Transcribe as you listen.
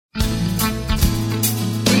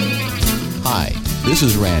This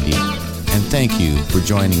is Randy, and thank you for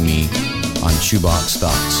joining me on Shoebox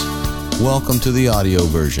Thoughts. Welcome to the audio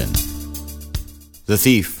version. The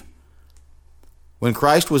thief. When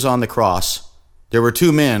Christ was on the cross, there were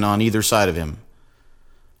two men on either side of him.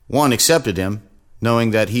 One accepted him,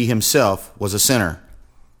 knowing that he himself was a sinner,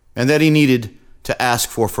 and that he needed to ask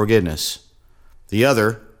for forgiveness. The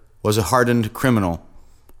other was a hardened criminal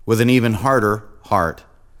with an even harder heart.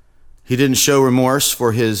 He didn't show remorse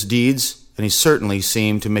for his deeds, and he certainly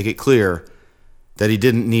seemed to make it clear that he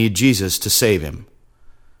didn't need Jesus to save him.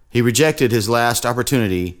 He rejected his last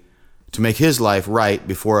opportunity to make his life right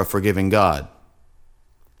before a forgiving God.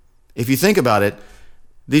 If you think about it,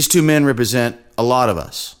 these two men represent a lot of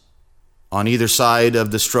us. On either side of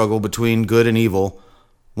the struggle between good and evil,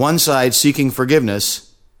 one side seeking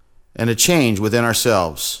forgiveness and a change within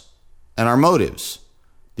ourselves and our motives.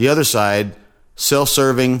 The other side,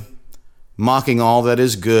 self-serving, mocking all that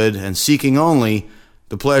is good and seeking only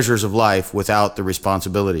the pleasures of life without the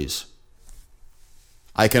responsibilities.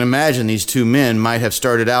 I can imagine these two men might have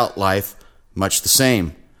started out life much the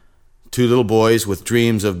same. Two little boys with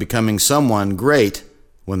dreams of becoming someone great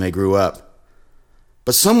when they grew up.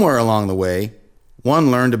 But somewhere along the way, one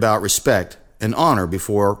learned about respect and honor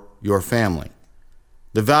before your family,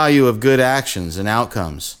 the value of good actions and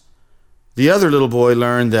outcomes. The other little boy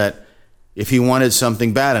learned that if he wanted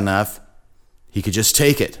something bad enough, he could just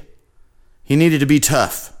take it. He needed to be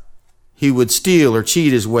tough. He would steal or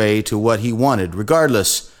cheat his way to what he wanted,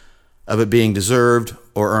 regardless of it being deserved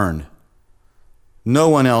or earned. No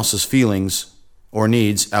one else's feelings or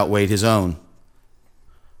needs outweighed his own.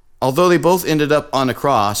 Although they both ended up on a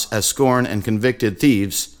cross as scorned and convicted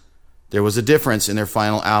thieves, there was a difference in their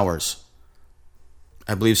final hours.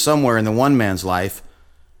 I believe somewhere in the one man's life,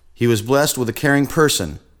 he was blessed with a caring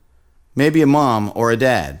person, maybe a mom or a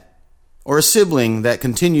dad, or a sibling that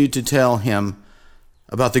continued to tell him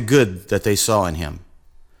about the good that they saw in him,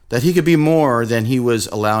 that he could be more than he was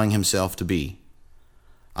allowing himself to be.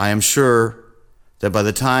 I am sure that by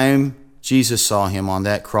the time Jesus saw him on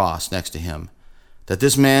that cross next to him, that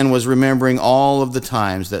this man was remembering all of the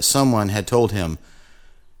times that someone had told him,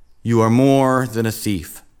 "You are more than a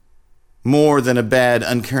thief, more than a bad,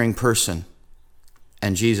 uncaring person."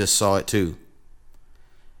 And Jesus saw it too.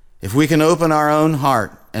 If we can open our own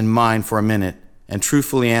heart and mind for a minute and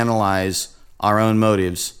truthfully analyze our own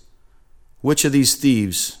motives, which of these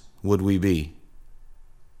thieves would we be?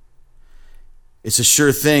 It's a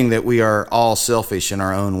sure thing that we are all selfish in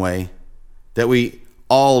our own way, that we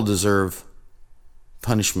all deserve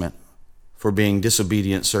punishment for being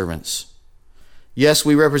disobedient servants. Yes,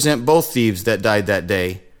 we represent both thieves that died that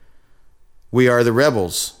day. We are the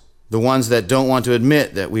rebels, the ones that don't want to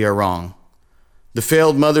admit that we are wrong, the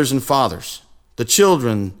failed mothers and fathers, the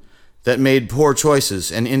children that made poor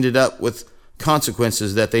choices and ended up with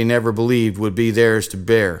consequences that they never believed would be theirs to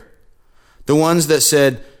bear, the ones that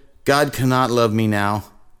said, "God cannot love me now.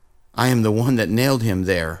 I am the one that nailed him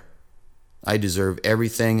there. I deserve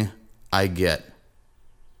everything I get."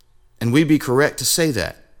 And we'd be correct to say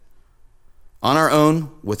that. On our own,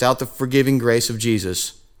 without the forgiving grace of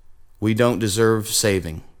Jesus, we don't deserve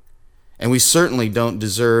saving. And we certainly don't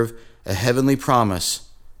deserve a heavenly promise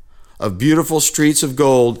of beautiful streets of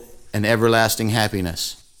gold and everlasting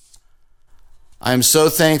happiness. I am so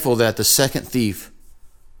thankful that the second thief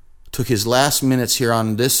took his last minutes here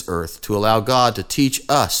on this earth to allow God to teach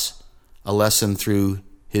us a lesson through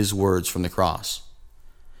his words from the cross.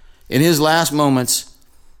 In his last moments,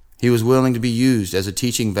 he was willing to be used as a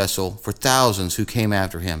teaching vessel for thousands who came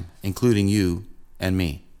after him, including you and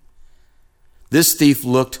me. This thief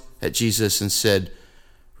looked at Jesus and said,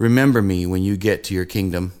 "Remember me when you get to your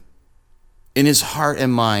kingdom." In his heart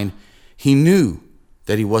and mind, he knew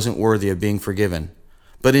that he wasn't worthy of being forgiven.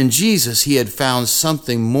 But in Jesus, he had found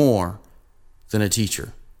something more than a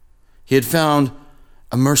teacher. He had found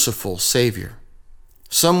a merciful Savior,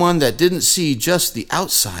 someone that didn't see just the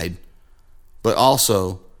outside, but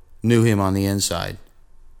also knew him on the inside.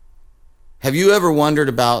 Have you ever wondered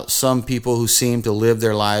about some people who seem to live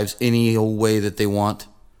their lives any old way that they want?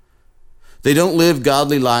 They don't live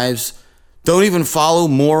godly lives, don't even follow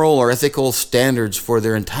moral or ethical standards for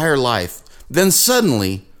their entire life. Then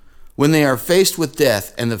suddenly, when they are faced with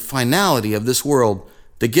death and the finality of this world,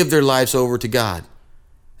 they give their lives over to God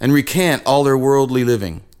and recant all their worldly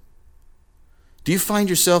living. Do you find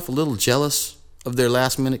yourself a little jealous of their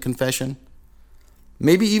last-minute confession?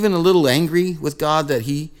 Maybe even a little angry with God that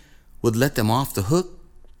he would let them off the hook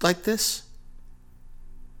like this?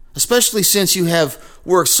 Especially since you have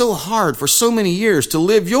worked so hard for so many years to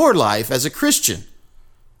live your life as a Christian.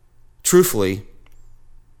 Truthfully,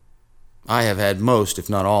 I have had most, if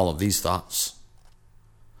not all, of these thoughts.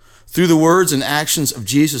 Through the words and actions of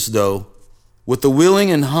Jesus, though, with the willing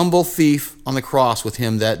and humble thief on the cross with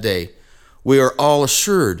him that day, we are all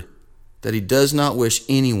assured that he does not wish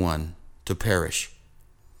anyone to perish,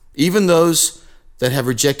 even those that have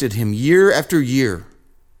rejected him year after year.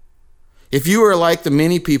 If you are like the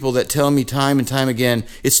many people that tell me time and time again,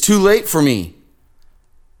 it's too late for me,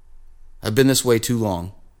 I've been this way too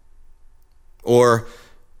long. Or,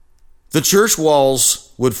 the church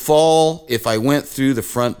walls would fall if I went through the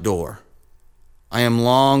front door. I am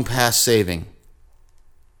long past saving.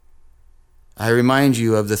 I remind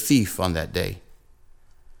you of the thief on that day.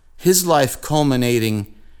 His life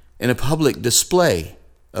culminating in a public display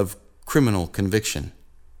of criminal conviction.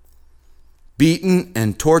 Beaten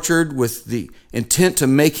and tortured with the intent to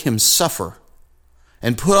make him suffer,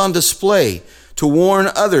 and put on display to warn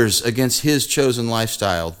others against his chosen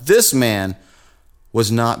lifestyle. This man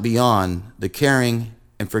was not beyond the caring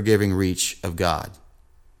and forgiving reach of God.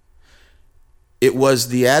 It was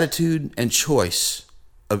the attitude and choice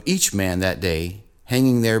of each man that day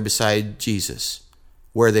hanging there beside Jesus,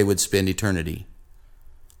 where they would spend eternity.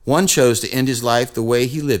 One chose to end his life the way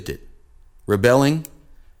he lived it, rebelling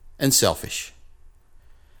and selfish.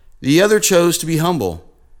 The other chose to be humble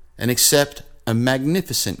and accept a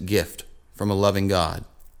magnificent gift from a loving God.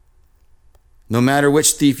 No matter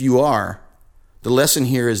which thief you are, the lesson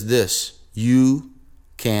here is this: you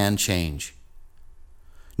can change.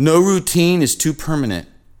 No routine is too permanent.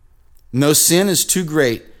 No sin is too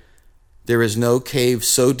great. There is no cave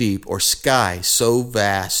so deep or sky so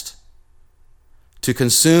vast to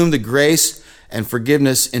consume the grace and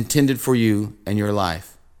forgiveness intended for you and your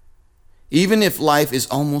life. Even if life is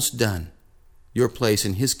almost done, your place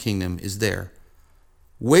in his kingdom is there,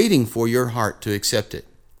 waiting for your heart to accept it.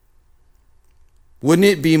 Wouldn't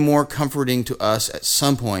it be more comforting to us at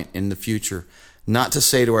some point in the future not to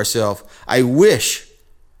say to ourselves, I wish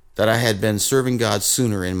that I had been serving God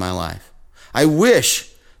sooner in my life. I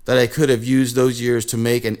wish that I could have used those years to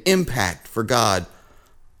make an impact for God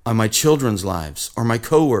on my children's lives or my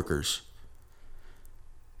coworkers.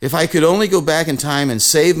 If I could only go back in time and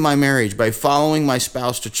save my marriage by following my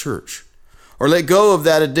spouse to church, or let go of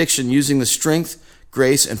that addiction using the strength,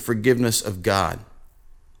 grace, and forgiveness of God.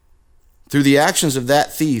 Through the actions of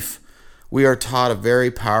that thief, we are taught a very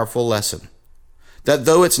powerful lesson. That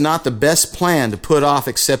though it's not the best plan to put off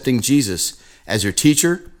accepting Jesus as your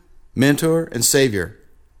teacher, mentor, and Savior,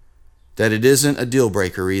 that it isn't a deal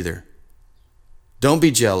breaker either. Don't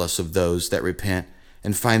be jealous of those that repent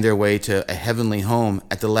and find their way to a heavenly home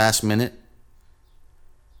at the last minute.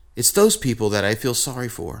 It's those people that I feel sorry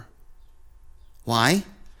for. Why?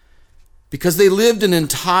 Because they lived an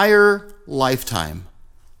entire lifetime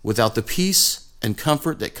without the peace and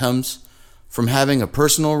comfort that comes from having a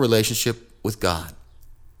personal relationship with God.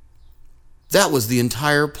 That was the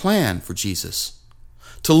entire plan for Jesus.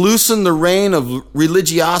 To loosen the reign of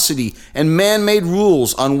religiosity and man-made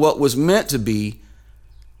rules on what was meant to be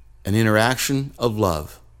an interaction of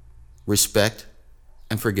love, respect,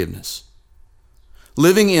 and forgiveness.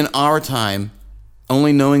 Living in our time,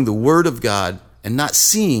 only knowing the Word of God and not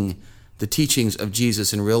seeing the teachings of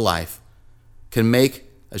Jesus in real life can make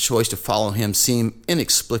a choice to follow him seem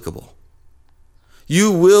inexplicable.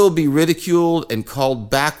 You will be ridiculed and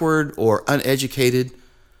called backward or uneducated,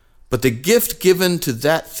 but the gift given to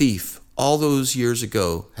that thief all those years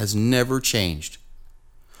ago has never changed.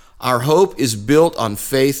 Our hope is built on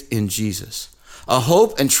faith in Jesus, a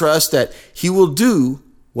hope and trust that he will do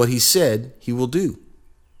what he said he will do.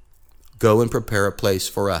 Go and prepare a place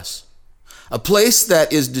for us, a place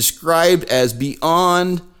that is described as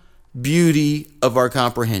beyond beauty of our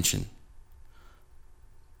comprehension.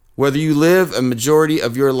 Whether you live a majority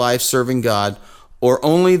of your life serving God or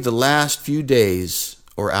only the last few days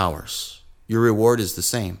or hours, your reward is the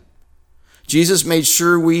same. Jesus made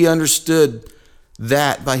sure we understood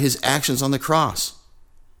that by his actions on the cross.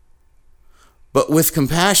 But with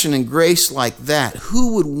compassion and grace like that,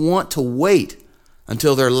 who would want to wait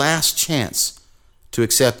until their last chance to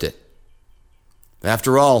accept it?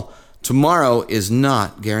 After all, tomorrow is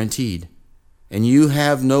not guaranteed, and you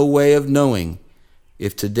have no way of knowing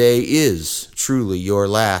if today is truly your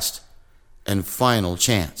last and final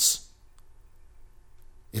chance.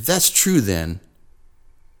 If that's true, then,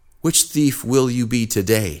 which thief will you be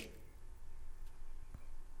today?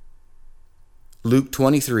 Luke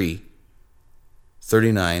 23,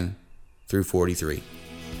 39 through 43.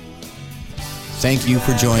 Thank you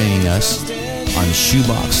for joining us on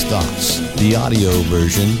Shoebox Thoughts, the audio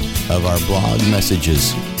version of our blog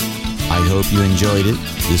messages. I hope you enjoyed it.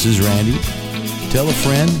 This is Randy. Tell a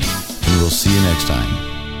friend, and we'll see you next time.